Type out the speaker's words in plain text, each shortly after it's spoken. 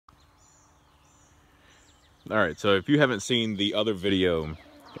All right, so if you haven't seen the other video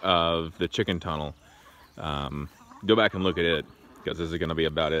of the chicken tunnel, go back and look at it, because this is going to be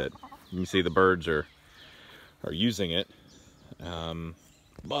about it. You can see the birds are using it,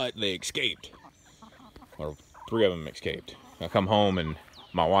 but they escaped, or 3 of them escaped. I come home and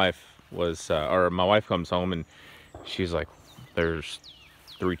my wife comes home and she's like, "There's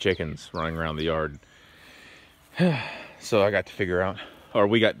 3 chickens running around the yard." So I got to figure out, or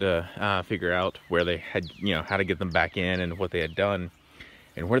we got to figure out where they had, how to get them back in and what they had done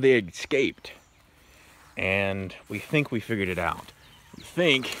and where they had escaped. And we think we figured it out. We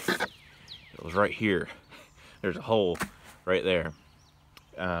think it was right here. There's a hole right there.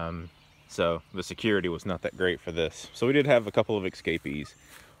 So the security was not that great for this. So we did have a couple of escapees,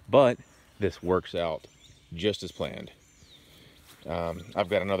 but this works out just as planned. I've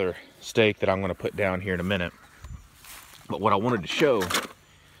got another stake that I'm going to put down here in a minute. But what I wanted to show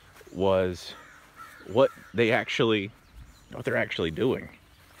was what they're actually doing.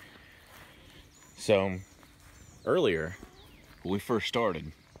 So earlier, when we first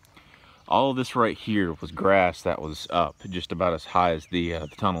started, all of this right here was grass that was up just about as high as the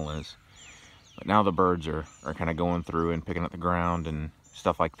tunnel is. But now the birds are kind of going through and picking up the ground and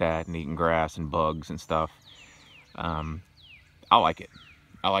stuff like that, and eating grass and bugs and stuff. I like it.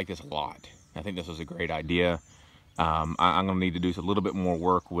 I like this a lot. I think this was a great idea. I'm going to need to do a little bit more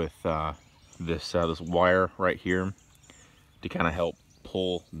work with this wire right here to kind of help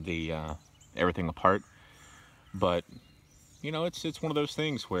pull the everything apart. But it's one of those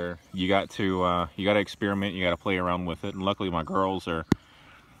things where you got to experiment, you got to play around with it. And luckily, my girls are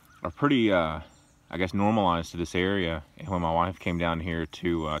pretty, I guess, normalized to this area. And when my wife came down here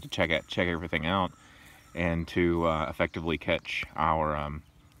to check everything out and to effectively catch our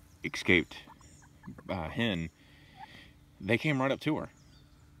escaped hen, they came right up to her.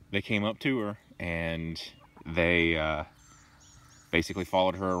 They came up to her and they basically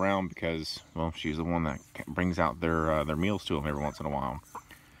followed her around because, well, she's the one that brings out their meals to them every once in a while.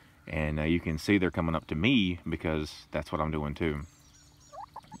 And you can see they're coming up to me because that's what I'm doing too.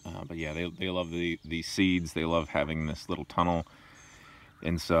 But yeah, they love these seeds. They love having this little tunnel.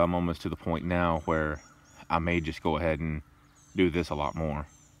 And so I'm almost to the point now where I may just go ahead and do this a lot more.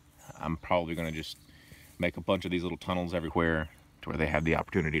 I'm probably going to just make a bunch of these little tunnels everywhere to where they have the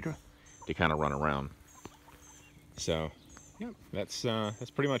opportunity to kind of run around. So yeah, that's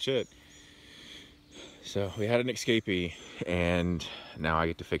pretty much it. So we had an escapee, and now I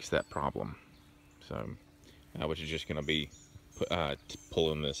get to fix that problem. So which is just going to be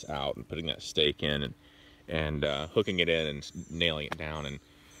pulling this out and putting that stake in and hooking it in and nailing it down, and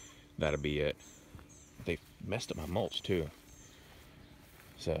that'll be it. They messed up my mulch too.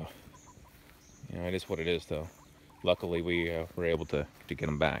 So it is what it is, though. Luckily, we were able to get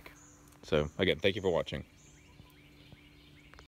them back. So again, thank you for watching.